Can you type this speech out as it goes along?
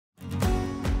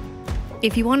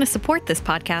If you want to support this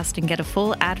podcast and get a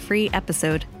full ad-free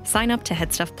episode, sign up to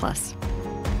Headstuff Plus.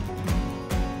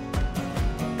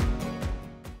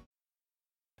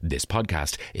 This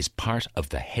podcast is part of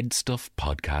the Headstuff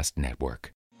Podcast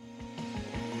Network.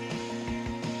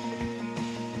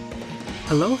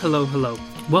 Hello, hello, hello.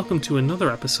 Welcome to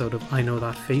another episode of I Know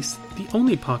That Face, the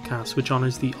only podcast which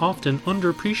honours the often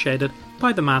underappreciated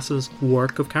by the masses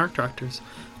work of character actors.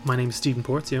 My name is Stephen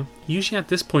Porzio. Usually at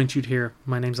this point you'd hear,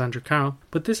 my name's Andrew Carroll,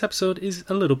 but this episode is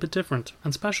a little bit different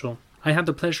and special. I had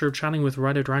the pleasure of chatting with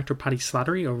writer-director Paddy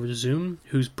Slattery over Zoom,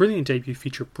 whose brilliant debut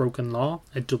feature Broken Law,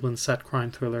 a Dublin-set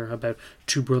crime thriller about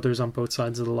two brothers on both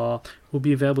sides of the law, will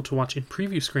be available to watch in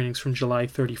preview screenings from July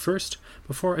 31st,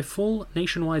 before a full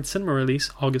nationwide cinema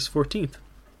release August 14th.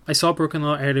 I saw Broken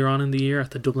Law earlier on in the year at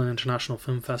the Dublin International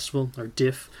Film Festival, or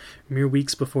DIFF, mere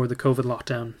weeks before the COVID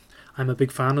lockdown. I'm a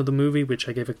big fan of the movie, which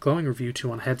I gave a glowing review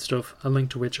to on Headstuff, a link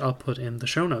to which I'll put in the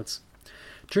show notes.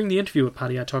 During the interview with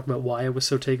Paddy, I talked about why I was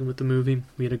so taken with the movie.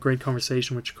 We had a great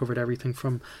conversation which covered everything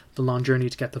from the long journey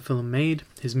to get the film made,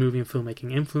 his movie and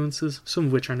filmmaking influences, some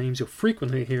of which are names you'll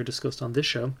frequently hear discussed on this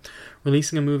show,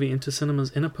 releasing a movie into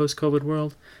cinemas in a post-COVID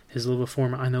world, his love of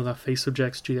former I Know That Face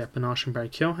subjects Juliette Binoche and Barry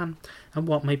Keoghan, and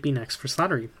what might be next for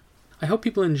Slattery. I hope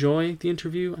people enjoy the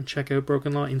interview and check out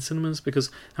Broken Law in cinemas, because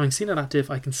having seen it at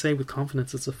DIFF, I can say with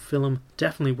confidence it's a film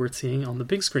definitely worth seeing on the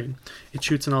big screen. It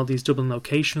shoots in all these Dublin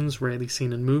locations, rarely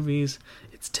seen in movies.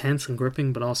 It's tense and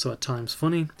gripping, but also at times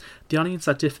funny. The audience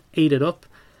at DIFF ate it up.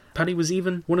 Paddy was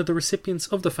even one of the recipients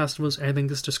of the festival's Aer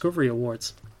Lingus Discovery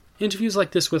Awards. Interviews like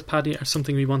this with Paddy are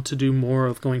something we want to do more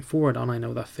of going forward on I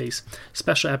Know That Face.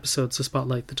 Special episodes to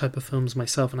spotlight the type of films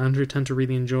myself and Andrew tend to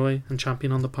really enjoy and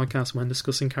champion on the podcast when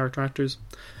discussing character actors.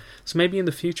 So maybe in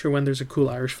the future, when there's a cool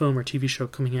Irish film or TV show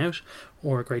coming out,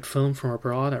 or a great film from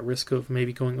abroad at risk of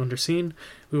maybe going underseen,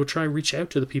 we will try reach out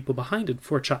to the people behind it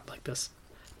for a chat like this.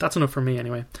 That's enough for me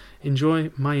anyway. Enjoy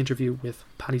my interview with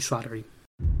Paddy Slattery.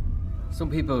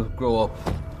 Some people grow up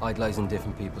idolising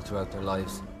different people throughout their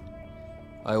lives.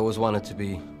 I always wanted to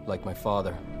be like my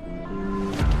father.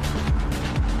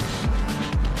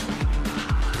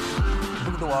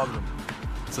 Look at the wall of them.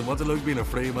 So what's it like being a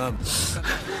free man?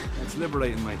 It's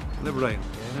liberating, mate. Liberating.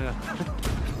 Yeah.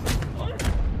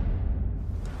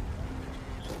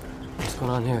 What's going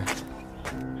on here?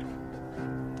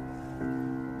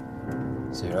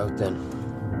 So you're out then?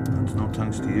 It's no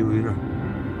thanks to you either.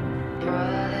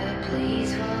 Brother,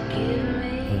 please forgive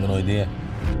me. I have an idea.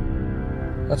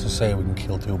 Let's just say we can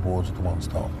kill two birds with one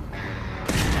stone.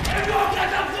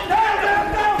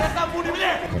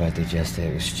 What I did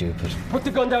yesterday was stupid. Put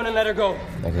the gun down and let her go.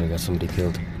 I could have got somebody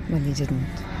killed. Well, you didn't.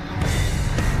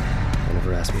 Don't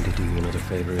ever ask me to do you another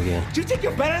favour again. Do you think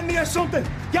you're better than me or something?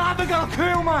 You haven't got a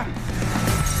clue, man.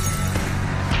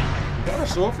 You got a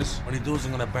surface. When he does,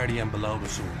 I'm going to bury him below the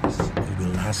surface. It'll be the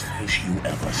last face you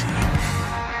ever see.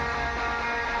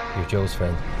 You're Joe's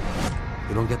friend. If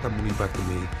you don't get that money back to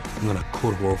me, I'm going to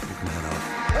cut her fucking head off.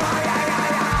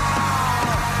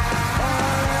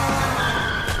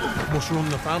 Must run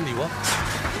the family, what?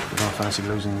 You don't fancy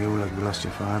losing you like we lost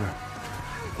your father.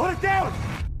 Put it down!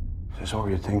 That's all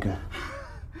you're thinking.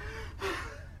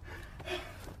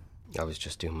 I was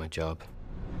just doing my job.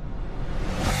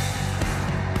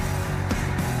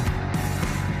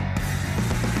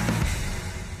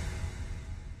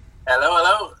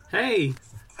 Hello. Hey!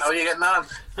 How are you getting on?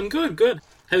 I'm good.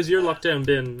 How's your lockdown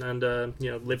been and,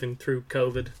 living through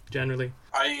COVID generally?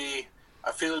 I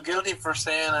feel guilty for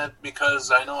saying it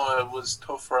because I know it was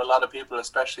tough for a lot of people,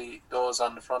 especially those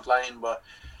on the front line, but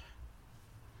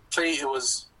actually it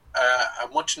was a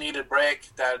much needed break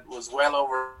that was well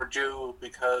overdue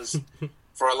because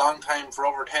for a long time, for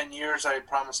over 10 years, I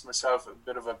promised myself a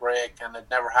bit of a break and it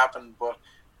never happened, but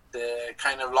the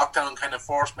kind of lockdown kind of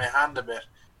forced my hand a bit.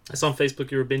 I saw on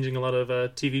Facebook you were binging a lot of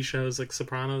TV shows like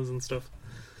Sopranos and stuff.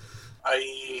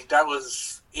 That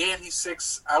was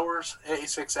 86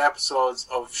 episodes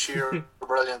of sheer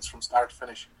brilliance from start to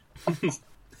finish.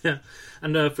 Yeah,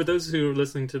 and for those who are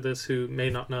listening to this who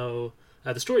may not know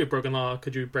the story of Broken Law,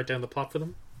 could you break down the plot for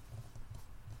them?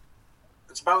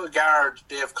 It's about a guard,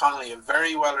 Dave Connolly, a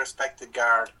very well-respected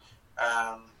guard,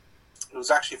 who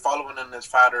was actually following in his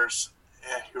father's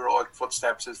heroic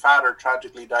footsteps. His father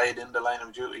tragically died in the line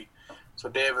of duty, so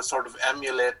Dave is sort of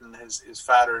emulating his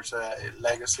father's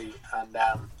legacy, and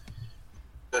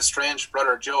the estranged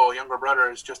brother Joe, younger brother,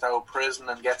 is just out of prison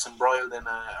and gets embroiled in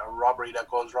a robbery that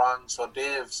goes wrong, so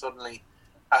Dave suddenly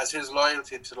has his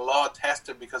loyalty to the law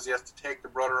tested because he has to take the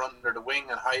brother under the wing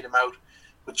and hide him out.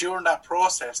 But during that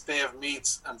process, Dave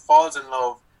meets and falls in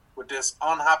love with this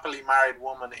unhappily married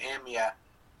woman, Amia,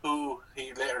 who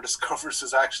he later discovers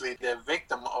is actually the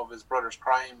victim of his brother's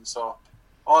crime. So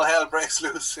all hell breaks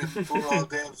loose in poor old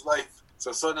Dave's life.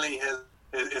 So suddenly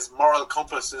his moral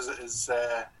compass is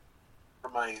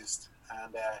compromised,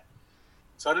 and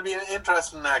so it'll be an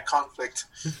interesting conflict.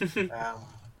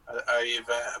 I have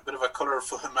a bit of a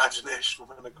colourful imagination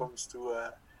when it comes to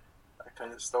that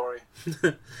kind of story.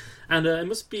 And it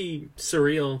must be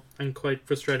surreal and quite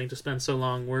frustrating to spend so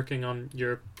long working on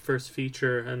your first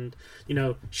feature and,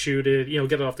 shoot it,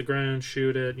 get it off the ground,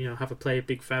 shoot it, have it play at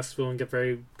big festival and get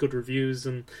very good reviews,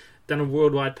 and then a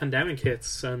worldwide pandemic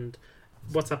hits. And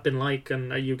what's that been like,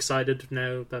 and are you excited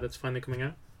now that it's finally coming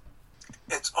out?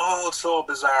 It's all so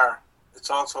bizarre.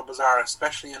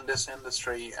 Especially in this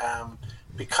industry,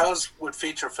 because with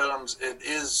feature films, it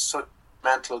is such a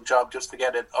mental job just to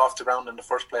get it off the ground in the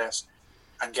first place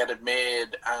and get it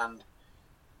made. And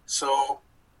so,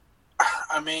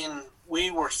 I mean, we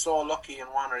were so lucky in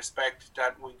one respect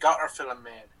that we got our film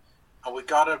made and we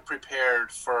got it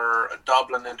prepared for a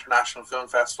Dublin International Film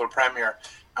Festival premiere,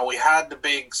 and we had the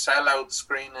big sellout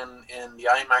screening in the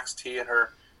IMAX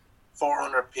theatre,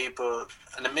 400 people,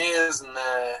 an amazing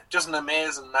night,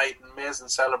 an amazing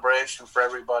celebration for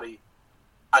everybody.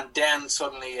 And then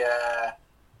suddenly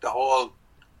the whole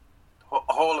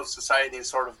of society is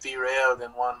sort of derailed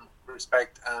in one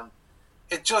respect, and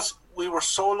we were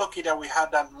so lucky that we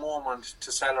had that moment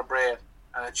to celebrate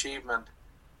an achievement.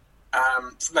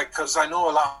 Because I know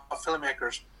a lot of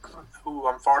filmmakers who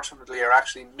unfortunately are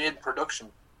actually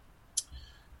mid-production,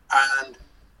 and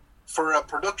for a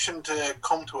production to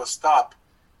come to a stop,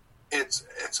 it's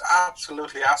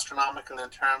absolutely astronomical in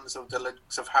terms of the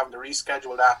logistics of having to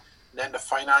reschedule that, and then the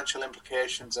financial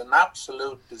implications, an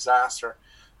absolute disaster.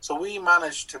 So we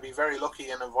managed to be very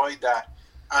lucky and avoid that,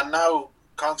 and now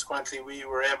consequently we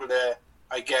were able to,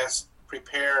 I guess,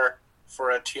 prepare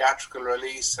for a theatrical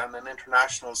release and an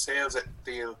international sales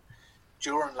deal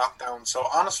during lockdown. So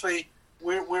honestly,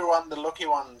 we're one of the lucky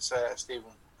ones,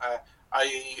 Stephen.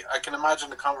 I can imagine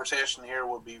the conversation here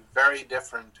would be very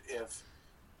different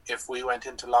if we went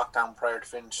into lockdown prior to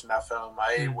finishing that film.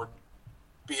 I would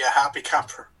be a happy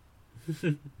camper.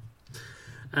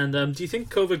 And do you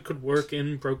think COVID could work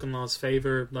in Broken Law's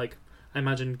favour? Like, I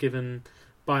imagine given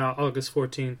by August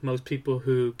 14th, most people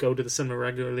who go to the cinema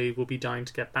regularly will be dying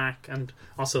to get back, and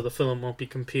also the film won't be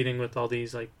competing with all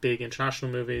these like big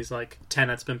international movies like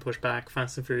Tenet's been pushed back,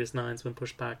 Fast and Furious 9's been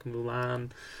pushed back,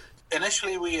 Mulan.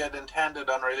 Initially we had intended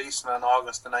on releasing on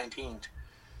August the 19th,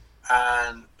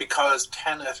 and because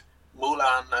Tenet,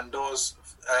 Mulan and those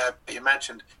you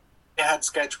mentioned, they had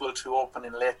scheduled to open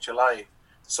in late July.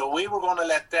 So we were going to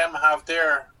let them have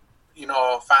their,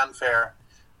 fanfare,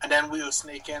 and then we'll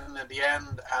sneak in at the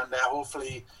end and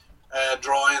hopefully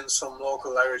draw in some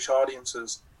local Irish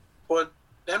audiences. But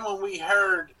then when we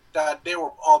heard that they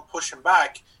were all pushing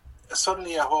back,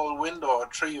 suddenly a whole window, a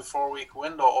 3 or 4 week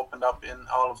window opened up in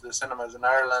all of the cinemas in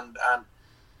Ireland, and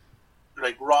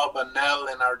like Rob and Nell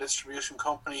in our distribution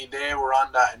company, they were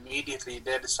on that immediately.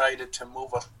 They decided to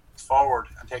move us forward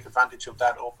and take advantage of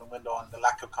that open window and the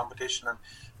lack of competition. And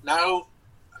now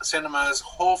cinemas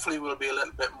hopefully will be a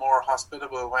little bit more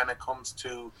hospitable when it comes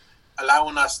to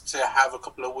allowing us to have a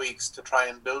couple of weeks to try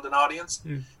and build an audience.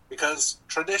 Because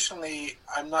traditionally,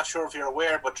 I'm not sure if you're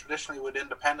aware, but traditionally with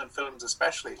independent films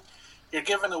especially, you're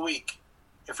given a week.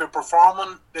 If you're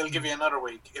performing, they'll give you another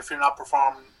week. If you're not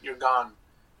performing, you're gone.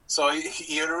 So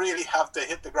you really have to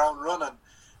hit the ground running.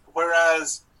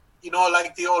 Whereas,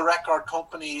 like the old record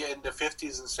company in the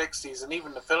 50s and 60s, and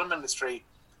even the film industry,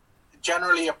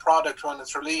 generally a product when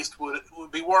it's released would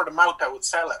be word of mouth that would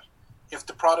sell it. If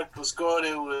the product was good,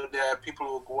 it would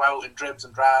people would go out in dribs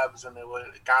and drabs, and it would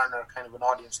garner kind of an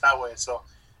audience that way. So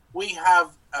we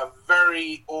have a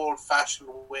very old-fashioned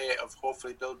way of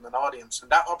hopefully building an audience, and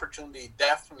that opportunity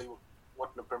definitely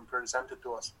wouldn't have been presented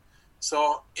to us.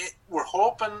 So we're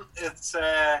hoping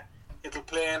it'll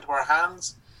play into our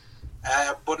hands,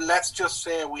 but let's just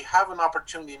say we have an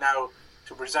opportunity now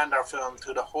to present our film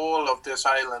to the whole of this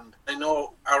island. I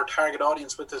know our target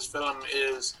audience with this film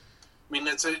is,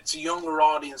 it's a younger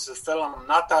audience, this film.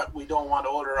 Not that we don't want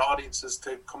older audiences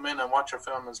to come in and watch our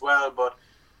film as well, but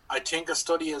I think a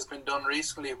study has been done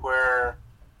recently where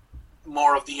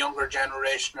more of the younger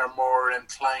generation are more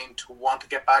inclined to want to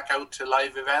get back out to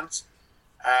live events.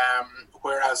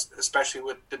 Whereas, especially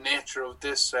with the nature of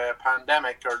this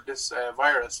pandemic or this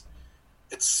virus,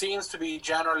 it seems to be,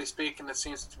 generally speaking,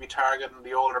 targeting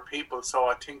the older people. So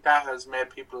I think that has made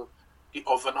people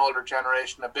of an older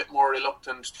generation a bit more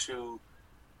reluctant to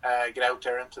get out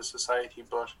there into society.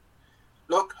 But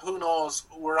look, who knows?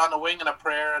 We're on a wing and a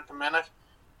prayer at the minute.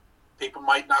 People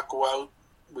might not go out.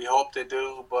 We hope they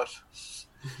do, but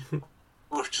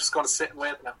we're just going to sit and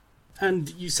wait now. And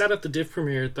you said at the diff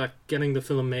premiere that getting the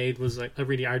film made was like a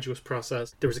really arduous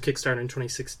process. There was a Kickstarter in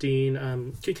 2016.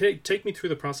 Can you take me through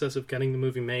the process of getting the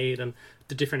movie made and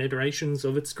the different iterations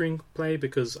of its screenplay?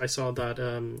 Because I saw that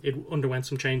it underwent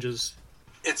some changes.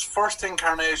 Its first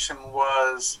incarnation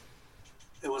was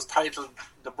titled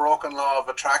The Broken Law of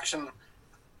Attraction,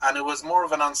 and it was more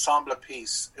of an ensemble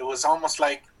piece. It was almost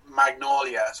like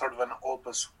Magnolia, sort of an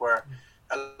opus where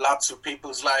lots of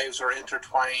people's lives are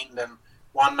intertwined, and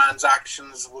one man's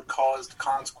actions would cause the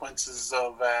consequences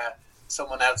of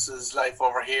someone else's life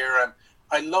over here. And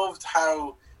I loved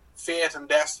how fate and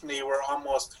destiny were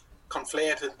almost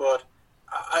conflated, but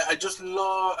I just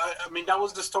love... I mean, that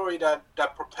was the story that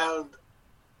propelled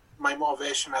my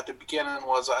motivation at the beginning.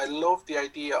 Was I loved the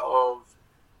idea of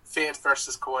fate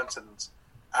versus coincidence.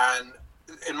 And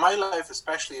in my life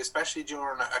especially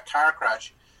during a car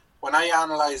crash, when I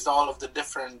analysed all of the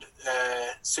different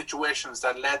situations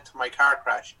that led to my car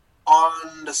crash,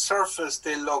 on the surface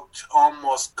they looked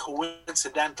almost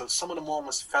coincidental. Some of the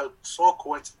moments felt so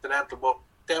coincidental, but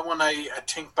then when I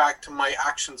think back to my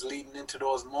actions leading into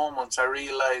those moments, I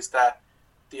realised that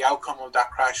the outcome of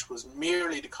that crash was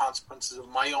merely the consequences of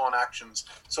my own actions.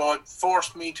 So it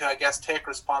forced me to, I guess, take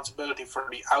responsibility for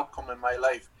the outcome in my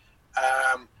life.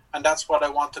 And that's what I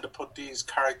wanted to put these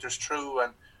characters through.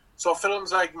 And so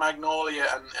films like Magnolia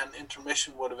and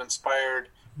Intermission would have inspired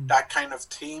that kind of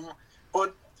theme.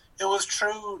 But it was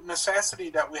through necessity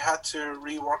that we had to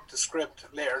rework the script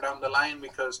later down the line,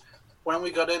 because when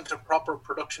we got into proper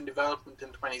production development in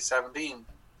 2017,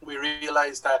 we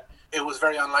realised that it was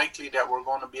very unlikely that we're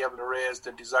going to be able to raise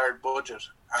the desired budget.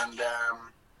 And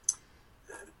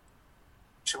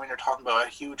when you're talking about a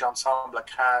huge ensemble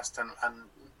cast and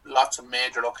lots of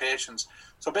major locations.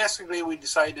 So basically we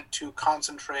decided to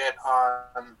concentrate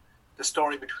on the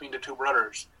story between the two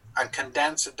brothers and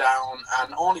condense it down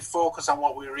and only focus on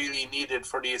what we really needed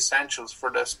for the essentials, for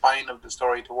the spine of the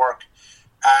story to work.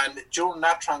 And during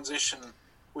that transition,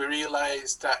 we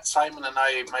realised that Simon and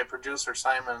I, my producer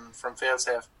Simon from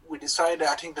Failsafe, we decided,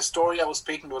 I think the story I was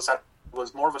speaking to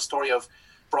was more of a story of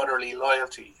brotherly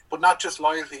loyalty, but not just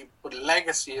loyalty, but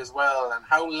legacy as well, and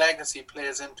how legacy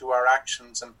plays into our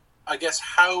actions, and I guess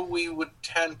how we would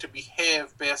tend to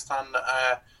behave based on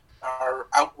our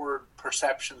outward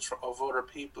perceptions of other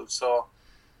people. So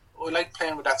we like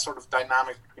playing with that sort of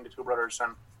dynamic between the two brothers,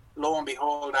 and lo and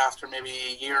behold, after maybe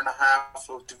a year and a half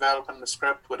of developing the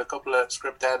script with a couple of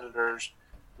script editors,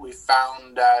 we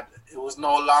found that it was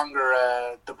no longer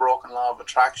the broken law of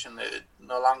attraction. It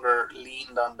no longer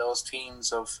leaned on those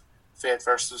themes of fate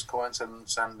versus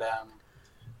coincidence, and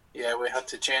we had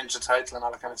to change the title and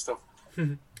all that kind of stuff.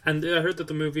 And I heard that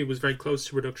the movie was very close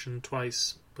to production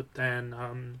twice, but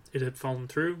then it had fallen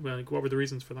through. Like, what were the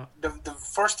reasons for that? The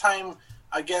first time,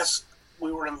 I guess,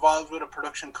 we were involved with a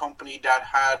production company that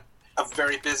had a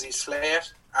very busy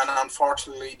slate, and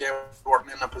unfortunately they weren't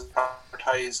in a position to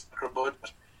advertise their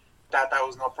budget. That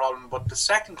was no problem. But the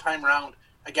second time around,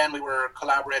 again, we were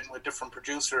collaborating with different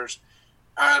producers,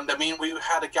 and I mean, we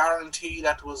had a guarantee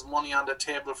that there was money on the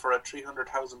table for a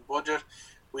 300,000 budget.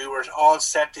 We were all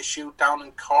set to shoot down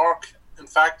in Cork. In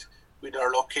fact, with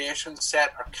our location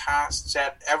set, our cast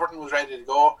set, everything was ready to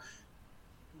go.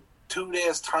 2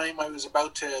 days' time, I was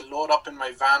about to load up in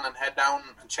my van and head down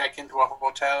and check into a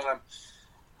hotel,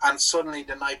 and suddenly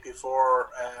the night before,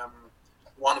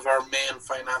 one of our main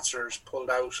financiers pulled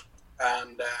out,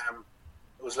 and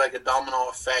it was like a domino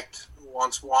effect.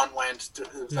 Once one went,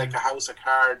 it was like a house of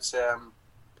cards.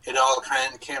 It all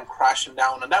kind of came crashing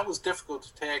down, and that was difficult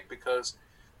to take because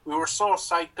we were so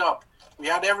psyched up. We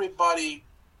had everybody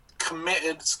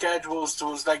committed, schedules. There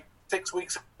was like 6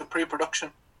 weeks of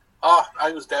pre-production. Oh,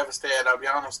 I was devastated, I'll be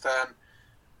honest. And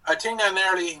I think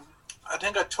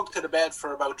I took to the bed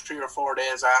for about 3 or 4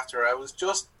 days after. I was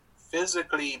just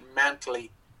physically,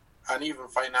 mentally, and even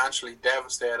financially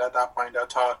devastated at that point. I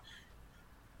thought,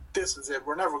 this is it.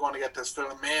 We're never going to get this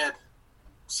film made.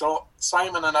 So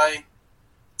Simon's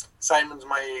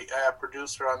my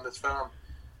producer on this film.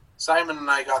 Simon and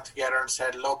I got together and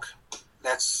said, look,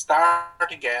 let's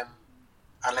start again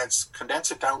and let's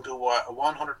condense it down to a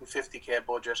 150k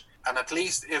budget. And at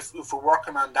least if we're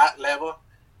working on that level,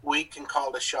 we can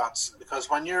call the shots. Because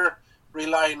when you're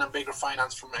relying on bigger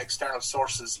finance from external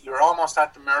sources, you're almost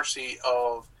at the mercy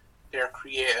of their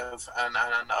creative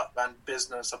and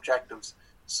business objectives.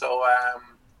 So,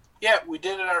 we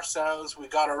did it ourselves. We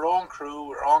got our own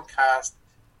crew, our own cast,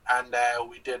 and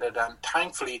we did it. And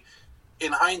thankfully,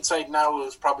 in hindsight now, it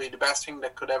was probably the best thing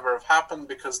that could ever have happened,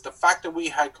 because the fact that we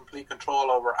had complete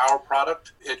control over our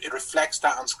product, it reflects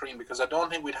that on screen, because I don't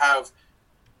think we'd have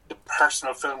the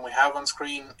personal film we have on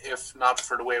screen, if not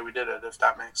for the way we did it, if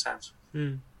that makes sense.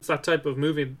 It's that type of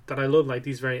movie that I love, like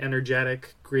these very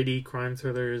energetic, gritty crime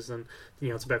thrillers, and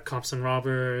it's about cops and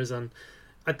robbers, and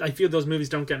I feel those movies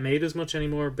don't get made as much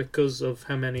anymore because of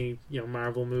how many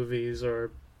Marvel movies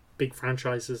or big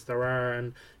franchises there are,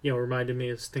 and reminded me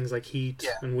of things like Heat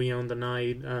and We Own the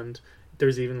Night, and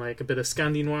there's even like a bit of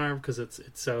Scandi Noir because it's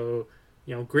so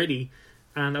gritty.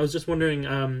 And I was just wondering,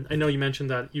 I know you mentioned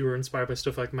that you were inspired by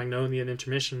stuff like Magnolia and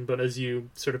Intermission, but as you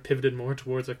sort of pivoted more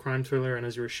towards a crime thriller and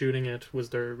as you were shooting it, was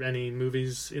there any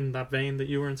movies in that vein that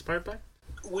you were inspired by?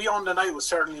 We Own the Night was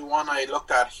certainly one I looked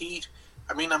at. Heat,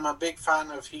 I mean, I'm a big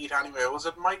fan of Heat anyway. Was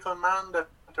it Michael Mann that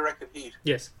directed Heat?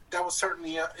 Yes. That was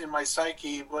certainly in my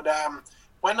psyche, but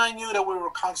when I knew that we were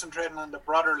concentrating on the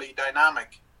brotherly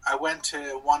dynamic, I went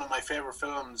to one of my favourite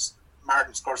films,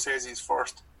 Martin Scorsese's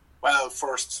first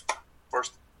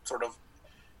sort of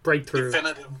breakthrough,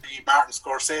 definitively Martin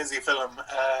Scorsese film,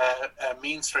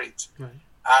 Mean Streets. Right.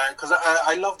 Because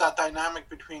I love that dynamic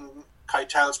between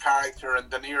Keitel's character and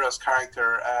De Niro's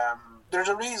character. There's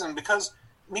a reason, because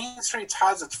Mean Streets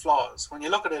has its flaws. When you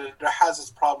look at it, it has its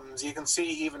problems. You can see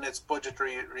even its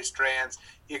budgetary restraints.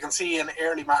 You can see in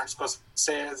early Martin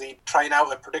Scorsese trying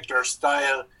out a particular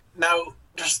style. Now,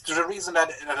 there's a reason that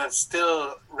it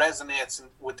still resonates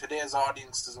with today's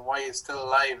audiences and why it's still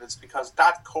alive. It's because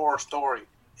that core story,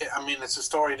 I mean, it's a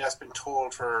story that's been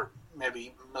told for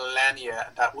maybe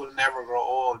millennia, that will never grow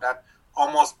old, that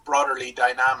almost brotherly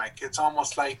dynamic. It's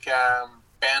almost like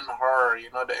Ben-Hur,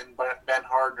 in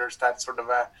Ben-Hur there's that sort of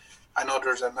I know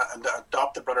there's an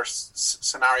adopted brother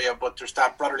scenario, but there's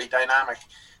that brotherly dynamic,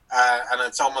 and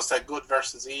it's almost like good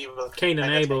versus evil. Cain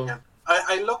and Abel.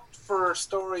 I looked for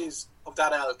stories of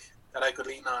that ilk that I could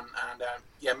lean on,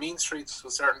 and Mean Streets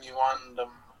was certainly one of them.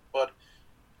 But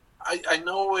I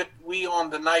know it. We Own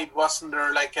the Night, wasn't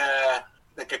there like a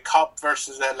cop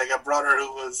versus like a brother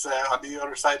who was on the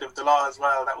other side of the law as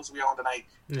well? That was We Own the Night.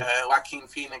 Yeah. Joaquin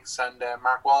Phoenix and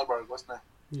Mark Wahlberg, wasn't it?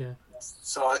 Yeah.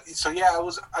 So yeah,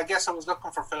 I guess I was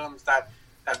looking for films that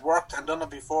worked and done it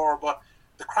before, but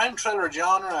the crime thriller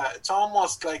genre, it's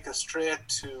almost like a straight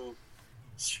to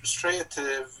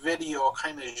video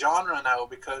kind of genre now,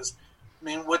 because I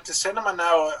mean, with the cinema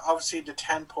now, obviously the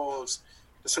tentpoles,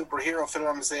 the superhero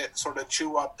films, they sort of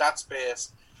chew up that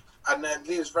space, and it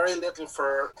leaves very little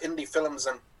for indie films.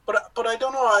 But I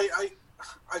don't know,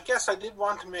 I guess I did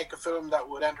want to make a film that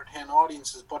would entertain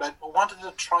audiences, but I wanted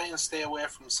to try and stay away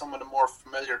from some of the more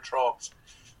familiar tropes.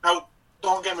 Now,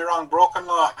 don't get me wrong, Broken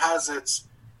Law has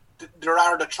there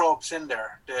are the tropes in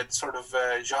there, the sort of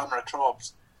genre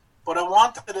tropes. But I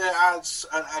wanted to add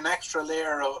an extra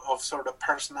layer of sort of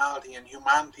personality and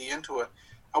humanity into it.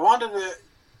 I wanted to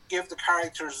give the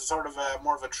characters sort of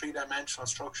more of a three-dimensional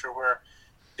structure where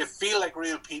they feel like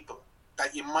real people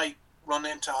that you might run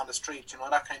into on the street,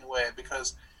 that kind of way.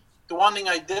 Because the one thing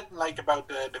I didn't like about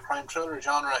the crime thriller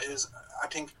genre is I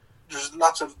think there's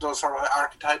lots of those sort of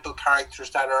archetypal characters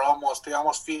that are almost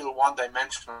feel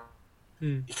one-dimensional.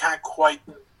 You can't quite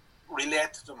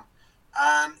relate to them.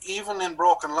 And even in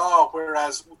Broken Law,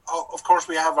 whereas, of course,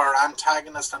 we have our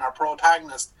antagonist and our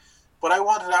protagonist, but I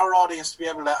wanted our audience to be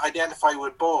able to identify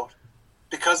with both.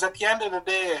 Because at the end of the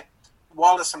day,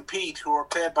 Wallace and Pete, who are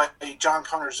played by John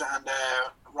Connors and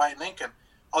Ryan Lincoln,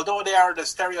 although they are the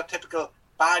stereotypical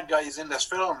bad guys in this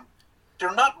film,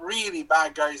 they're not really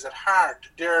bad guys at heart.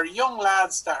 They're young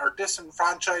lads that are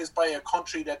disenfranchised by a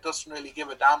country that doesn't really give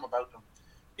a damn about them.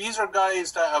 These are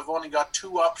guys that have only got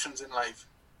two options in life.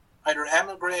 Either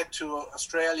emigrate to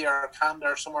Australia or Canada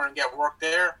or somewhere and get work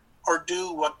there, or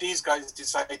do what these guys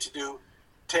decide to do,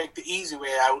 take the easy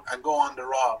way out and go on the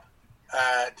rob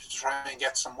to try and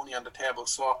get some money on the table.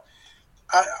 So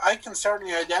I can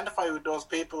certainly identify with those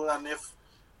people, and if,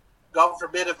 God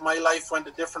forbid, if my life went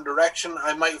a different direction,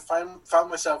 I might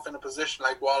found myself in a position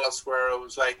like Wallace, where it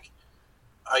was like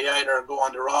I either go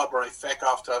on the rob or I feck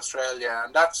off to Australia,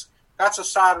 and that's a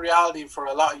sad reality for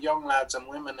a lot of young lads and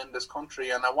women in this country,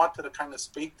 and I wanted to kind of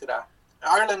speak to that.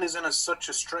 Ireland is in such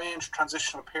a strange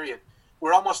transitional period.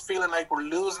 We're almost feeling like we're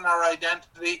losing our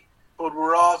identity, but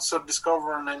we're also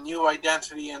discovering a new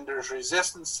identity, and there's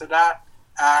resistance to that,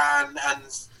 and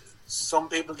some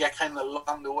people get kind of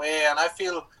along the way, and I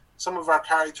feel some of our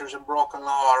characters in Broken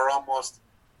Law are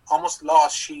almost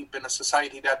lost sheep in a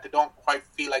society that they don't quite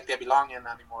feel like they belong in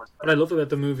anymore. What I love about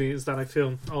the movie is that I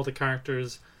feel all the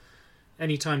characters,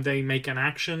 anytime they make an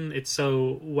action, it's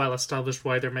so well established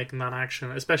why they're making that action,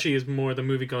 especially as more the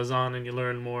movie goes on and you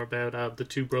learn more about the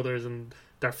two brothers and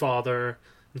their father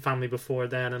and family before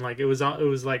then, and like it was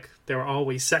like they were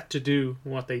always set to do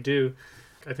what they do.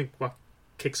 I think what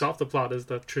kicks off the plot is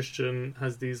that Tristan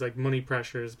has these like money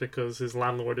pressures because his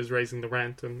landlord is raising the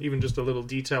rent, and even just a little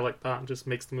detail like that just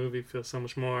makes the movie feel so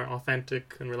much more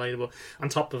authentic and relatable, on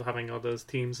top of having all those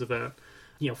themes about,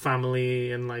 you know,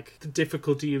 family and like the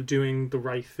difficulty of doing the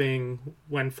right thing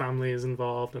when family is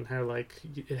involved, and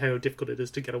how difficult it is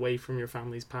to get away from your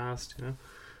family's past, you know.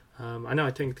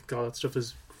 I think all that stuff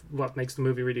is what makes the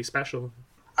movie really special.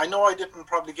 I know I didn't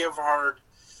probably give her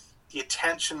the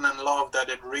attention and love that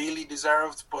it really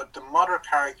deserved, but the mother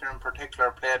character in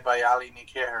particular, played by Ali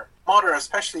Nikir, mother,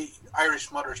 especially Irish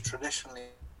mothers traditionally,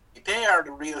 they are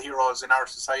the real heroes in our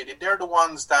society. They're the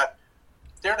ones that,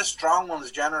 they're the strong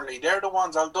ones generally. They're the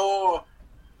ones, although,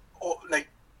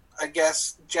 I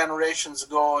guess generations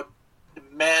ago,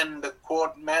 the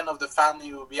quote men of the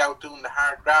family would be out doing the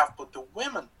hard graft, but the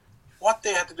women, what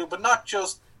they had to do, but not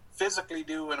just physically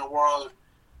do in a world,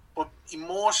 but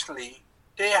emotionally,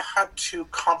 they had to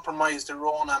compromise their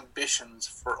own ambitions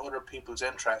for other people's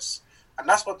interests. And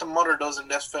that's what the mother does in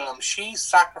this film. She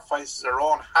sacrifices her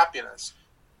own happiness,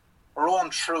 her own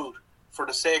truth, for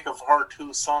the sake of her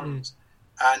two sons.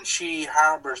 And she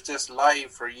harbours this lie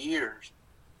for years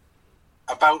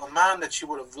about a man that she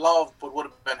would have loved but would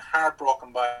have been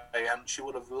heartbroken by, and she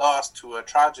would have lost to a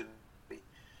tragedy.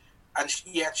 And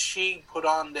yet she put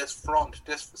on this front,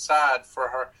 this facade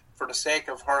for the sake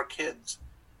of her kids.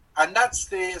 And that's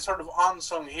the sort of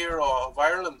unsung hero of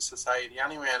Ireland's society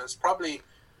anyway, and it's probably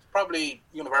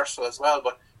universal as well.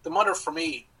 But the mother, for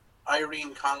me,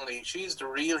 Irene Connolly, she's the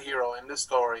real hero in this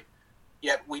story.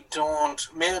 Yet we don't,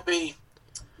 maybe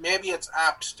it's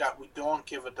apt that we don't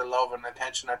give it the love and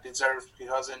attention that it deserves,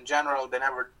 because in general they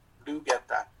never do get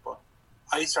that. But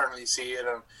I certainly see it.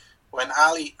 And when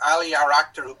Ali, our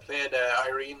actor who played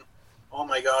Irene, oh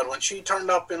my God, when she turned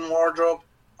up in wardrobe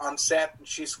on set and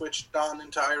she switched on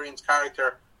into Irene's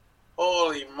character,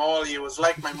 holy moly, it was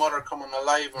like my mother coming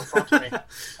alive in front of me.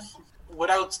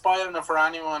 Without spoiling it for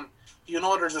anyone, you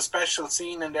know, there's a special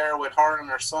scene in there with her and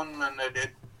her son, and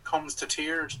it comes to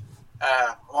tears.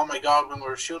 Oh my God, when we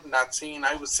were shooting that scene,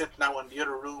 I was sitting out in the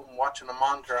other room watching the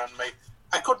monitor, and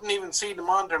I couldn't even see the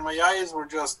monitor. My eyes were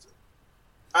just,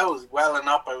 I was welling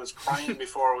up. I was crying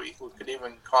before we could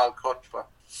even call cut. But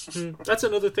that's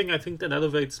another thing I think that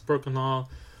elevates Broken Law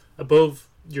above,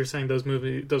 you're saying,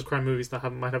 those crime movies that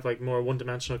might have like more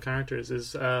one-dimensional characters,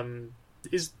 is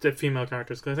the female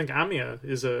characters. Because I think Amia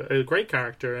is a great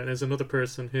character, and is another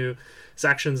person whose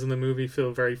actions in the movie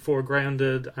feel very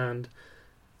foregrounded, and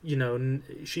you know,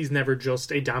 she's never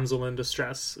just a damsel in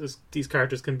distress, as these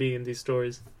characters can be in these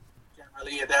stories.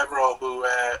 Leah Devereaux,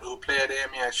 who played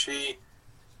Amia, she,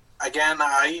 again,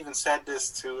 I even said this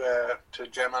to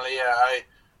Gemalia,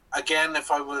 if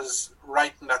I was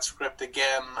writing that script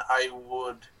again, I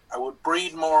would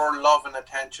breathe more love and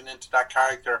attention into that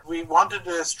character. We wanted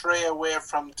to stray away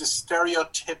from the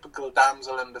stereotypical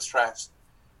damsel in distress.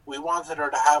 We wanted her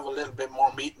to have a little bit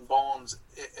more meat and bones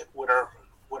with her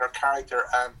character,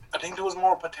 and I think there was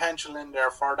more potential in there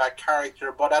for that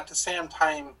character, but at the same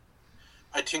time,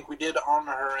 I think we did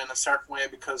honour her in a certain way,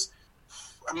 because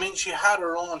I mean, she had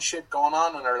her own shit going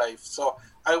on in her life. So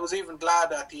I was even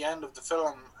glad at the end of the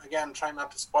film, again, trying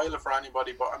not to spoil it for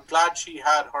anybody, but I'm glad she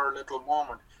had her little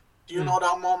moment. Do you know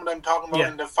that moment I'm talking about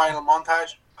in the final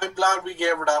montage? I'm glad we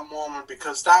gave her that moment,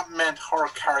 because that meant her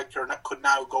character could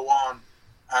now go on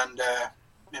and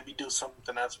maybe do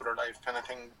something else with her life, kind of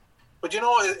thing. But you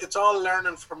know, it's all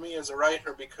learning for me as a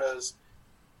writer, because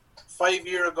 5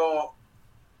 years ago,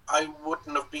 I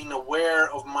wouldn't have been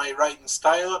aware of my writing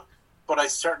style, but I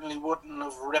certainly wouldn't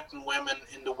have written women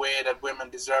in the way that women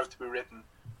deserve to be written.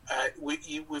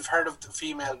 We've heard of the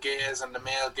female gaze and the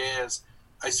male gaze.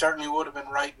 I certainly would have been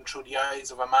writing through the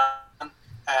eyes of a man,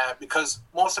 because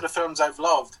most of the films I've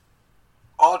loved,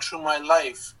 all through my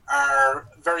life, are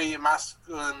very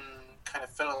masculine kind of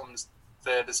films,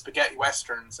 the spaghetti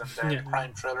westerns and the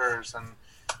crime thrillers, and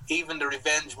even the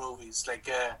revenge movies. Like,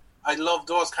 I love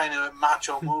those kind of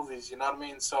macho movies, you know what I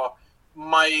mean? So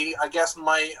my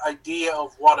idea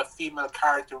of what a female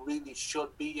character really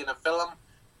should be in a film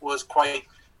was quite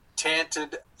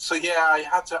tainted. So yeah, I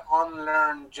had to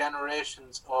unlearn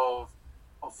generations of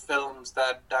films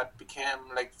that became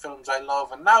like films I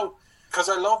love. And now, because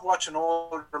I love watching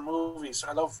older movies,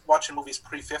 I love watching movies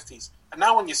pre-50s. And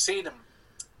now when you see them,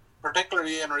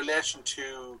 particularly in relation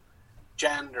to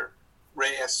gender,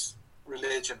 race,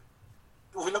 religion,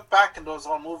 if we look back in those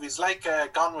old movies, like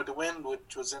Gone with the Wind,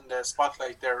 which was in the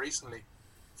spotlight there recently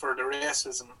for the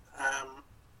racism,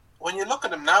 when you look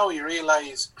at them now, you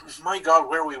realise, my God,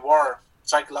 where we were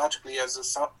psychologically as a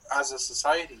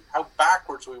society, how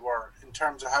backwards we were in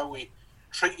terms of how we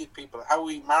treated people, how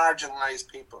we marginalised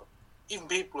people. even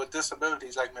people with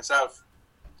disabilities like myself.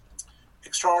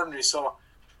 Extraordinary. So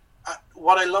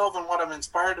what I love and what I'm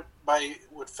inspired by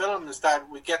with film is that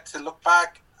we get to look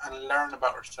back and learn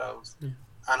about ourselves. Yeah.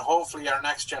 And hopefully our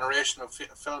next generation of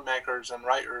filmmakers and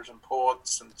writers and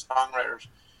poets and songwriters,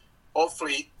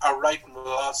 hopefully our writing will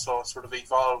also sort of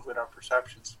evolve with our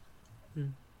perceptions.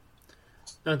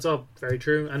 That's all very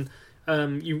true. And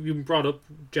you brought up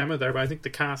Gemma there, but I think the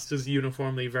cast is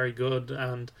uniformly very good,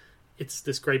 and it's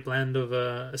this great blend of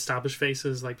established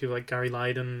faces like people like Gary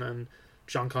Lydon and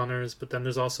John Connors, but then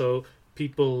there's also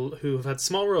people who have had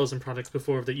small roles in projects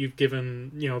before that you've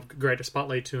given, you know, greater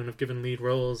spotlight to and have given lead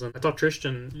roles. And I thought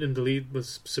Tristan in the lead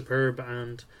was superb,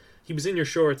 and he was in your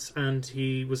shorts and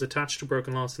he was attached to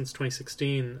Broken Law since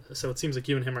 2016, so it seems like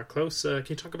you and him are close. Can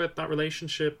you talk about that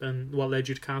relationship and what led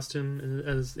you to cast him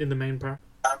as in the main part?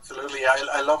 Absolutely.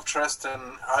 I love Tristan.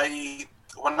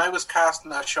 When I was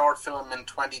casting a short film in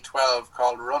 2012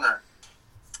 called Runner,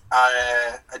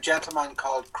 a gentleman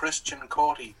called Christian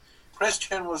Coty.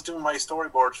 Christian was doing my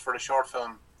storyboards for the short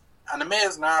film. An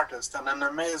amazing artist and an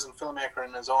amazing filmmaker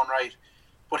in his own right.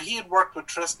 But he had worked with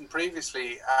Tristan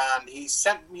previously, and he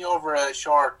sent me over a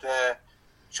short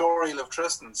showreel of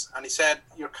Tristan's, and he said,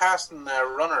 "You're casting a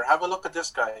Runner, have a look at this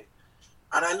guy."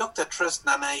 And I looked at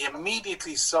Tristan and I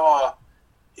immediately saw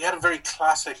he had a very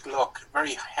classic look,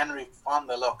 very Henry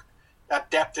Fonda look. That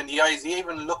depth in the eyes, he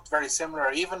even looked very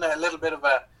similar, even a little bit of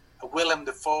a Willem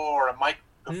Dafoe or a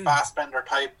Michael Fassbender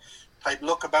type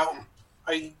look about him.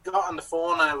 I got on the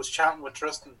phone and I was chatting with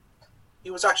Tristan.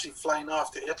 He was actually flying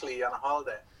off to Italy on a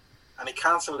holiday, and he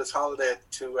cancelled his holiday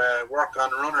to work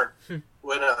on Runner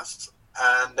with us.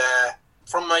 And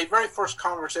from my very first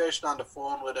conversation on the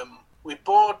phone with him, we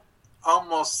both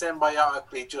almost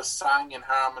symbiotically just sang in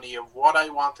harmony of what I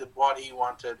wanted, what he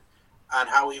wanted, and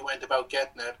how he went about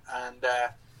getting it. And I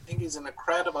think he's an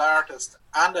incredible artist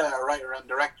and a writer and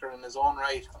director in his own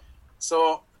right.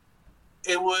 So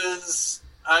it was,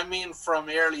 I mean, from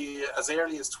as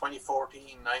early as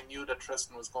 2014, I knew that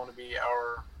Tristan was going to be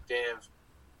our Dave.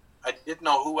 I didn't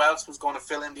know who else was going to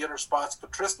fill in the other spots,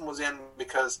 but Tristan was in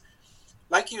because,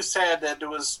 like you said,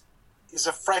 he's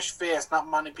a fresh face. Not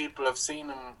many people have seen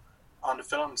him on the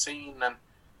film scene, and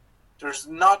there's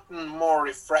nothing more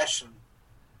refreshing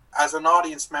as an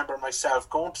audience member myself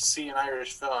going to see an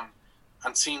Irish film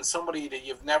and seeing somebody that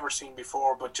you've never seen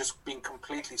before but just being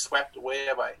completely swept away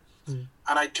by. And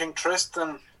I think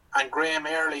Tristan and Graham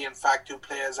Early, in fact, who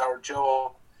plays our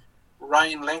Joe,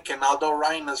 Ryan Lincoln, although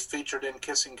Ryan is featured in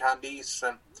Kissing Candice,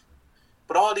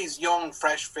 but all these young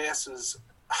fresh faces,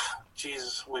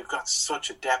 Jesus, we've got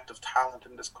such a depth of talent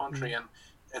in this country, and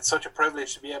it's such a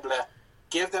privilege to be able to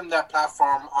give them that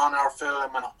platform on our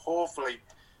film, and hopefully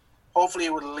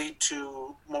it will lead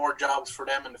to more jobs for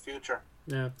them in the future.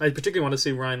 Yeah, I particularly want to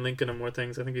see Ryan Lincoln in more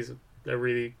things. I think he's a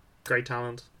really great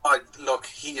talent. Look,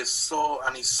 he's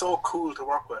so cool to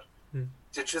work with.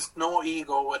 There's just no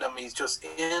ego with him. He's just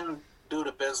do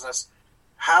the business,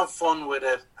 have fun with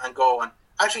it, and go. And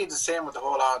actually, the same with the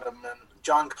whole lot of them. And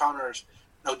John Connors.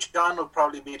 Now, John would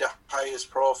probably be the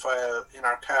highest profile in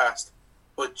our cast.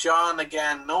 But John,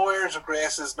 again, no airs or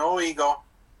graces, no ego.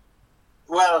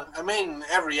 Well, I mean,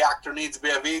 every actor needs a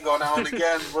bit of ego now and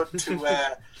again, but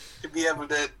to be able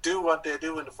to do what they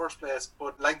do in the first place.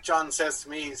 But like John says to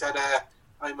me, he said,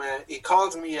 he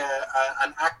calls me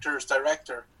an actor's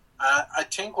director. I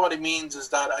think what he means is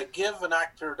that I give an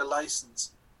actor the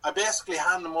license. I basically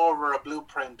hand them over a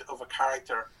blueprint of a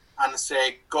character and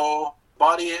say, go,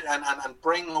 body it, and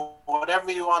bring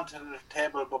whatever you want to the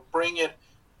table, but bring it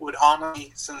with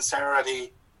honesty,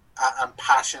 sincerity, and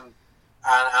passion.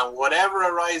 And whatever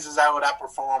arises out of that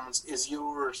performance is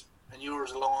yours and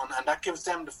yours alone. And that gives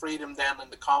them the freedom then and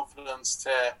the confidence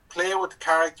to play with the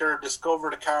character,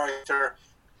 discover the character.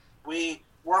 We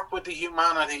work with the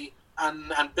humanity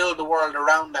and build the world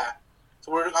around that.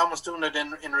 So we're almost doing it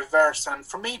in reverse. And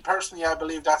for me personally, I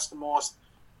believe that's the most,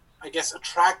 I guess,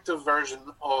 attractive version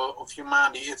of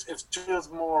humanity. It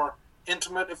feels more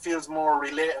intimate. It feels more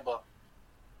relatable.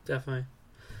 Definitely.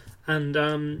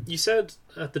 And you said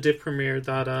at the DIP premiere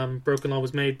that Broken Law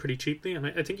was made pretty cheaply, and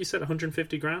I think you said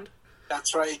 150 grand.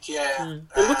 That's right, yeah.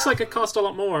 It looks like it cost a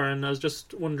lot more, and I was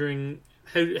just wondering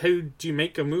how do you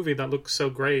make a movie that looks so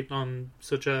great on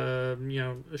such a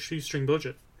shoestring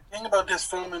budget? The thing about this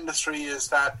film industry is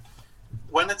that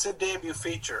when it's a debut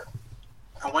feature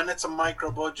and when it's a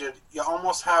micro budget, you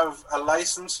almost have a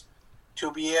license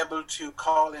to be able to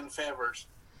call in favors.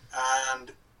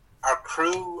 And our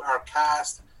crew, our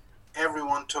cast,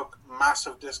 everyone took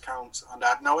massive discounts on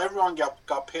that. Now everyone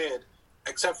got paid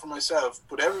except for myself,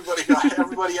 but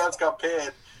everybody else got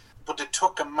paid but they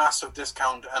took a massive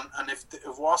discount, and if it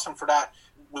wasn't for that,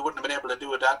 we wouldn't have been able to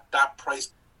do it at that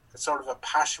price. It's sort of a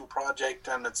passion project,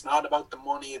 and it's not about the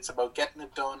money, it's about getting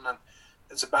it done, and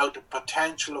it's about the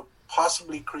potential of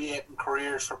possibly creating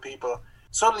careers for people.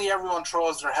 Suddenly everyone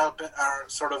throws their help, or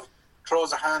sort of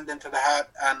throws a hand into the hat,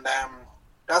 and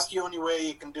that's the only way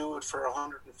you can do it for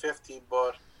 150.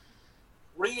 But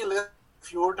really,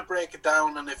 if you were to break it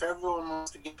down, and if everyone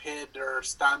wants to get paid their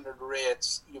standard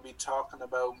rates, you'd be talking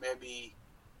about maybe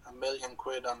 £1 million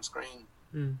on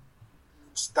screen.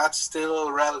 That's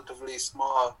still relatively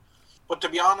small. But to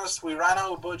be honest, we ran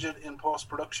out of budget in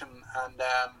post-production, and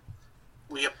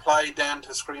we applied then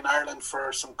to Screen Ireland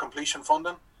for some completion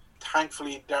funding.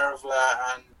 Thankfully,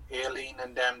 Dervla and Aileen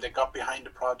and them, they got behind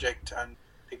the project and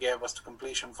they gave us the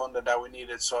completion funding that we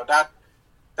needed. So that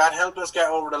helped us get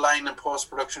over the line in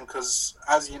post-production, because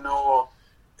as you know,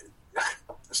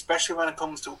 especially when it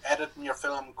comes to editing your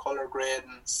film, colour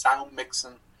grading, sound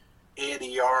mixing,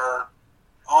 ADR,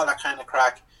 all that kind of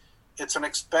crack, it's an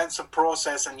expensive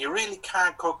process, and you really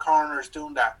can't cut corners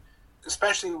doing that,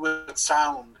 especially with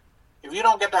sound. If you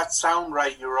don't get that sound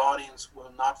right, your audience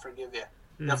will not forgive you.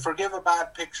 They'll forgive a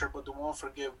bad picture, but they won't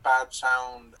forgive bad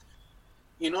sound.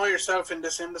 You know yourself in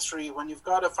this industry, when you've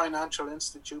got a financial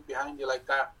institute behind you like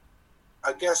that,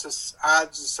 I guess it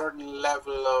adds a certain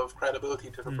level of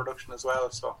credibility to the production as well.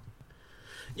 So,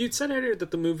 you'd said earlier that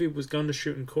the movie was going to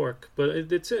shoot in Cork, but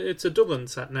it's a Dublin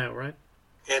set now, right?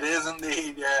 It is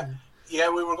indeed, yeah. Yeah,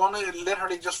 we were going to,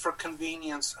 literally just for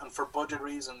convenience and for budget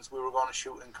reasons, we were going to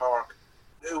shoot in Cork.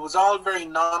 It was all very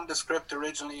nondescript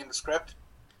originally in the script.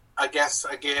 I guess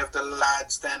I gave the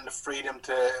lads then the freedom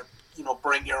to,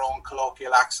 bring your own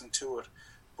colloquial accent to it,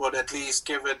 but at least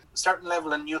give it a certain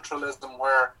level of neutralism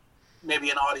where maybe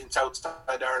an audience outside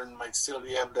Ireland might still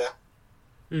be able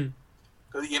to.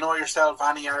 Because you know yourself,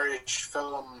 any Irish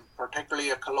film, particularly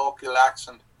a colloquial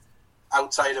accent,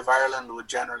 outside of Ireland would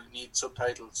generally need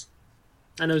subtitles.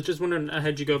 And I was just wondering,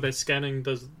 how'd you go about scanning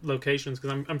those locations?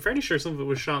 Because I'm fairly sure some of it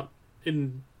was shot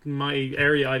in my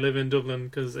area. I live in Dublin,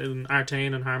 because in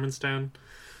Artane and Harmonstown.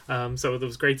 So it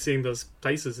was great seeing those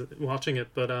places, watching it.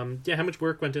 But how much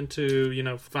work went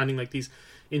into, finding like these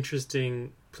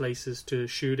interesting places to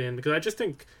shoot in? Because I just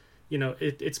think,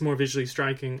 it's more visually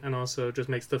striking and also just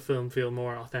makes the film feel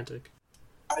more authentic.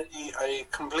 I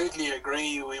completely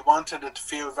agree. We wanted it to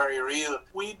feel very real.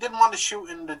 We didn't want to shoot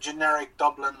in the generic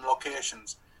Dublin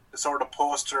locations, the sort of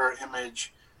poster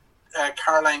image.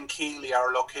 Caroline Keeley,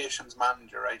 our locations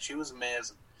manager, right? She was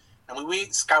amazing. And we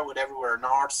scouted everywhere,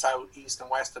 north, south, east and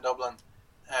west of Dublin.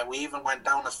 We even went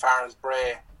down as far as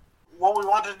Bray. What we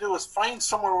wanted to do was find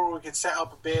somewhere where we could set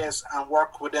up a base and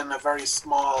work within a very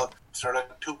small, sort of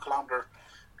 2-kilometre,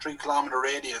 3-kilometre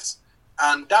radius.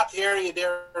 And that area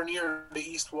there near the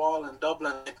East Wall in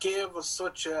Dublin, it gave us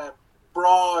such a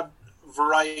broad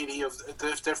variety of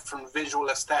different visual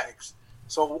aesthetics.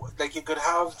 So, like, you could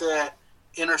have the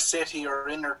inner city or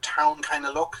inner town kind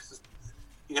of look.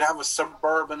 You could have a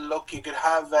suburban look. You could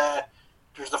have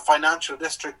there's the financial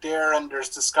district there, and there's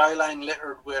the skyline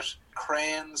littered with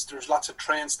cranes. There's lots of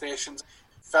train stations.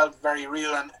 Felt very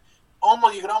real, and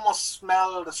you could almost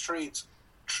smell the streets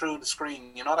through the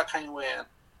screen. That kind of way. And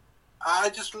I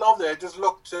just loved it. It just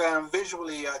looked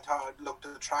visually. I thought it looked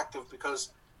attractive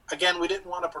because, again, we didn't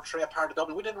want to portray a part of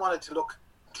Dublin. We didn't want it to look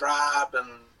drab and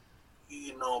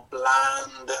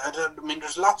bland. I mean,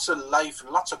 there's lots of life and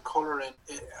lots of colour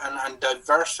and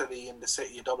diversity in the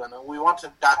city of Dublin, and we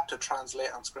wanted that to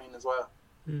translate on screen as well.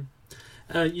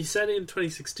 You said in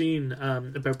 2016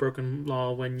 about Broken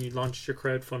Law when you launched your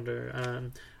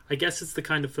crowdfunder. I guess it's the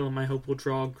kind of film I hope will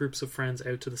draw groups of friends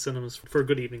out to the cinemas for a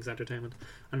good evening's entertainment.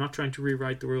 I'm not trying to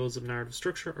rewrite the rules of narrative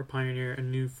structure or pioneer a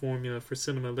new formula for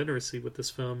cinema literacy with this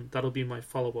film. That'll be my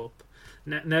follow-up.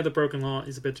 Now that Broken Law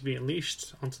is about to be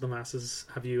unleashed onto the masses,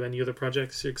 have you any other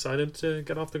projects you're excited to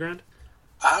get off the ground?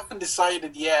 I haven't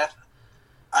decided yet,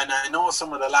 and I know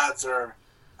some of the lads are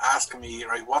asking me,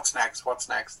 right, what's next?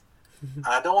 And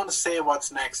I don't want to say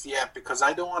what's next yet, because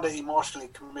I don't want to emotionally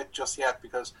commit just yet,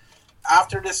 because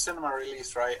after this cinema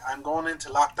release, right, I'm going into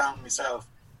lockdown myself.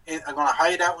 I'm going to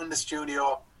hide out in the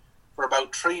studio for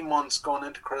about 3 months going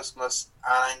into Christmas,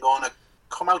 and I'm going to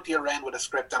come out the other end with a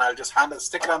script, and I'll just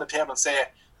stick it on the table and say,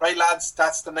 right lads,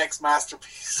 that's the next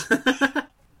masterpiece.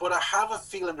 But I have a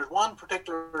feeling there's one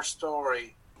particular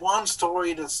story,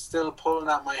 that's still pulling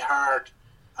at my heart,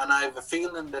 and I have a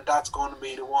feeling that that's going to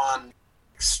be the one.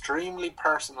 Extremely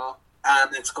personal,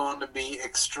 and it's going to be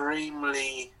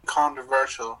extremely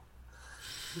controversial.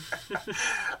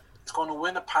 It's going to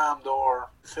win a Palme d'Or.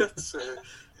 It's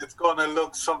going to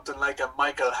look something like a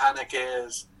Michael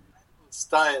Haneke's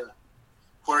style.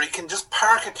 where he can just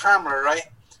park a camera, right,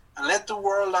 and let the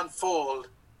world unfold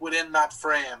within that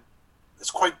frame.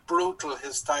 It's quite brutal,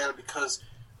 his style, because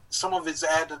some of his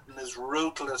editing is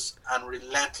ruthless and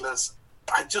relentless.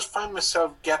 I just find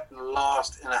myself getting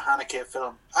lost in a Haneke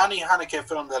film. Any Haneke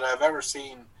film that I've ever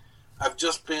seen, I've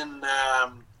just been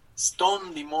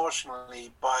stunned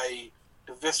emotionally by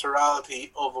the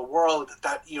viscerality of a world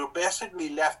that you're basically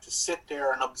left to sit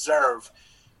there and observe.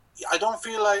 I don't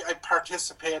feel like I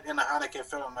participate in a Haneke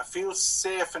film. I feel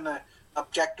safe in an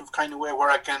objective kind of way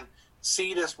where I can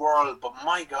see this world, but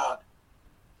my God,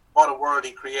 what a world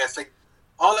he creates. Like,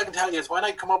 all I can tell you is when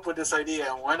I come up with this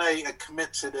idea and when I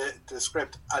commit to the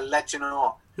script, I'll let you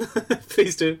know.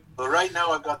 Please do. But right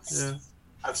now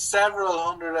I've several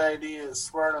hundred ideas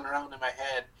swirling around in my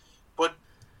head. But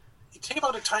you think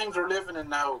about the times we're living in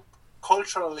now,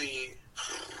 culturally,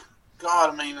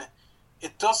 God, I mean,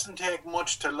 it doesn't take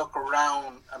much to look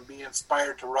around and be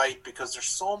inspired to write, because there's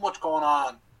so much going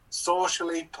on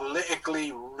socially,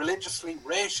 politically, religiously,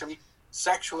 racially,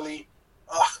 sexually.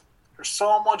 There's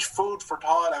so much food for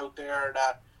thought out there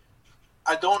that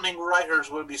I don't think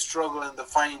writers will be struggling to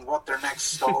find what their next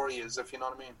story is, if you know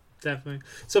what I mean. Definitely.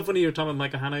 So funny you're talking about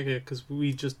Michael Haneke, because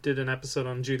we just did an episode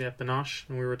on Juliette Binoche,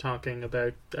 and we were talking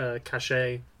about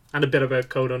Cachet and a bit about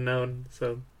Code Unknown,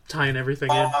 so tying everything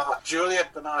in.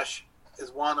 Juliette Binoche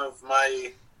is one of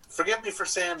my... Forgive me for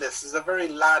saying this. It's a very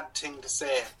lad thing to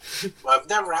say. I've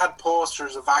never had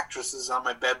posters of actresses on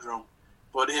my bedroom.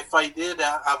 But if I did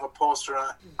have a poster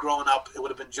growing up, it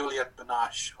would have been Juliette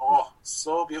Binoche. Oh,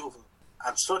 so beautiful.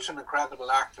 And such an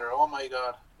incredible actor. Oh my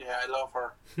God. Yeah, I love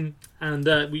her.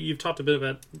 And you've talked a bit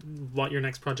about what your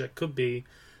next project could be.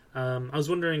 I was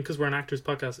wondering, because we're an actors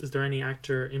podcast, is there any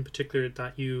actor in particular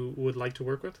that you would like to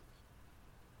work with?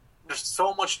 There's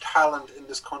so much talent in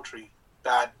this country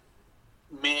that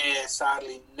may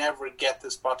sadly never get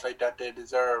the spotlight that they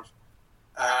deserve.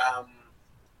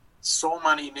 So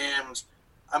many names.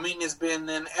 I mean, he's been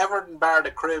in Everton Bar the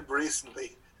Crib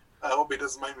recently. I hope he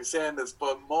doesn't mind me saying this,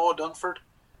 but Mo Dunford.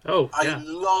 Oh, yeah. I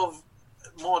love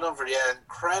Mo Dunford, yeah,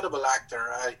 incredible actor.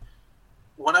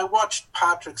 When I watched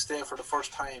Patrick's Day for the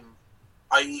first time,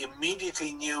 I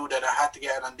immediately knew that I had to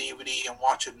get it on DVD and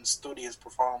watch it and study his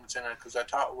performance in it, because I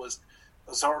thought it was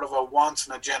a sort of a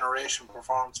once-in-a-generation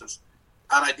performances.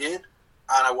 And I did,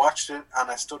 and I watched it,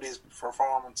 and I studied his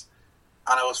performance,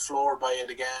 and I was floored by it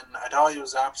again. I thought he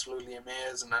was absolutely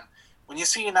amazing. And when you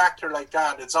see an actor like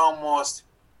that, it's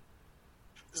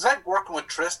like working with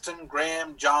Tristan,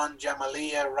 Graham, John,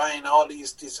 Jamalia, Ryan, all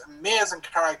these amazing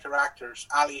character actors,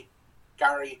 Ali,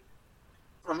 Gary.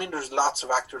 I mean, there's lots of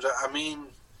actors. I mean,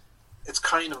 it's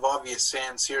kind of obvious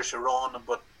saying Saoirse Ronan,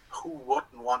 but who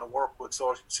wouldn't want to work with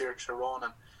Saoirse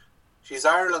Ronan? She's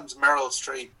Ireland's Meryl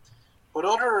Streep. But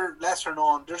other lesser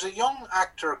known, there's a young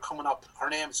actor coming up. Her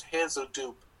name's Hazel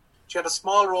Dupe. She had a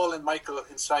small role in Michael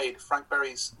Inside, Frank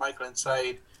Berry's Michael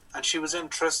Inside, and she was in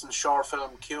Tristan's short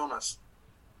film Cunis.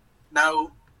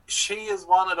 Now, she is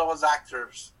one of those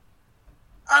actors,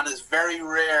 and it's very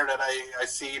rare that I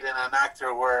see it in an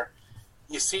actor where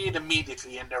you see it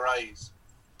immediately in their eyes.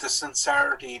 The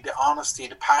sincerity, the honesty,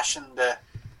 the passion, the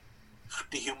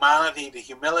humanity, the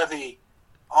humility.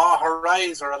 Oh, her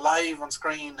eyes are alive on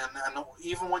screen, and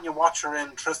even when you watch her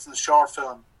in Tristan's short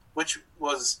film, which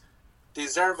was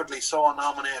deservedly so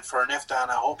nominated for an IFTA,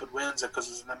 and I hope it wins it because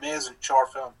it's an amazing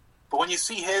short film. But when you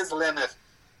see Hazel in it,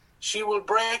 she will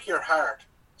break your heart.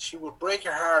 She will break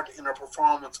your heart in her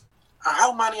performance. And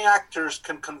how many actors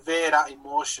can convey that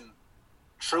emotion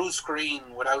through screen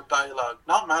without dialogue?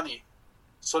 Not many.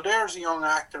 So there's a young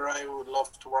actor I would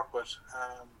love to work with.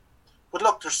 But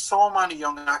look, there's so many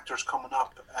young actors coming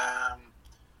up.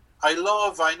 I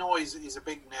know he's a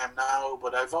big name now,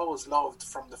 but I've always loved,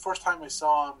 from the first time I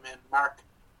saw him in Mark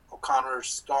O'Connor's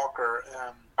Stalker,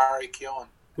 Barry Keoghan.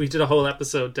 We did a whole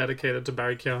episode dedicated to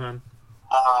Barry Keoghan.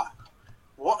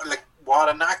 What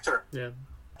an actor. Yeah.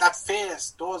 That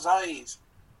face, those eyes,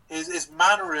 his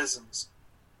mannerisms.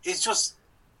 He's just...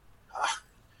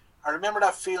 I remember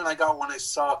that feeling I got when I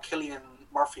saw Cillian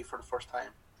Murphy for the first time.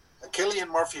 Cillian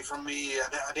Murphy, for me,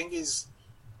 I think he's,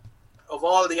 of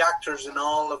all the actors in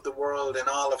all of the world, in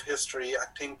all of history, I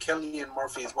think Cillian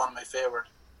Murphy is one of my favourite.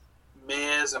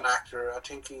 Amazing actor. I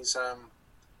think he's,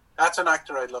 that's an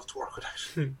actor I'd love to work with,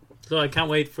 actually. So I can't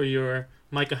wait for your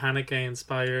Michael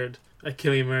Haneke-inspired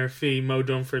Cillian Murphy, Mo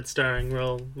Dunford starring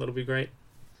role. That'll be great.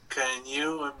 Can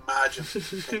you imagine?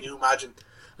 Can you imagine?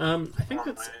 I think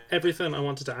that's everything I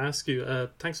wanted to ask you.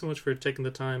 Thanks so much for taking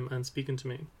the time and speaking to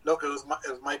me. Look, it was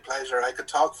my pleasure. I could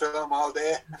talk film all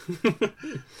day.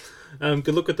 Good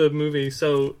luck with the movie.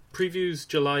 So, previews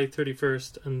July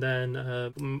 31st and then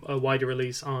a wider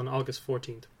release on August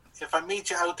 14th. If I meet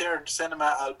you out there in the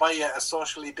cinema, I'll buy you a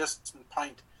socially distant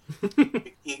pint.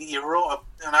 You wrote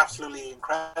an absolutely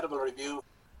incredible review.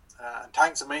 And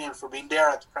thanks a million for being there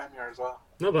at the premiere as well.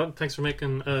 No, but thanks for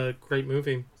making a great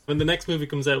movie. When the next movie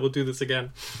comes out, we'll do this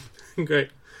again.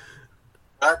 Great.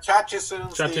 Chat to you soon,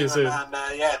 Chat Stephen, to you soon.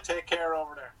 And take care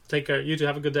over there. Take care. You too.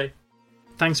 Have a good day.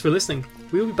 Thanks for listening.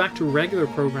 We'll be back to regular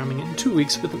programming in 2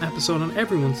 weeks with an episode on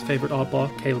everyone's favourite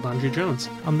oddball, Caleb Andrew Jones.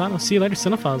 On that, I'll see you later,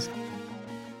 cinephiles.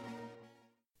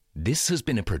 This has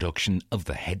been a production of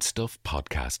the Head Stuff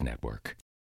Podcast Network.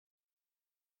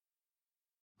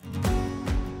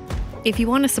 If you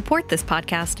want to support this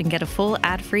podcast and get a full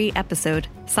ad-free episode,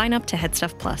 sign up to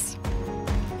Headstuff Plus.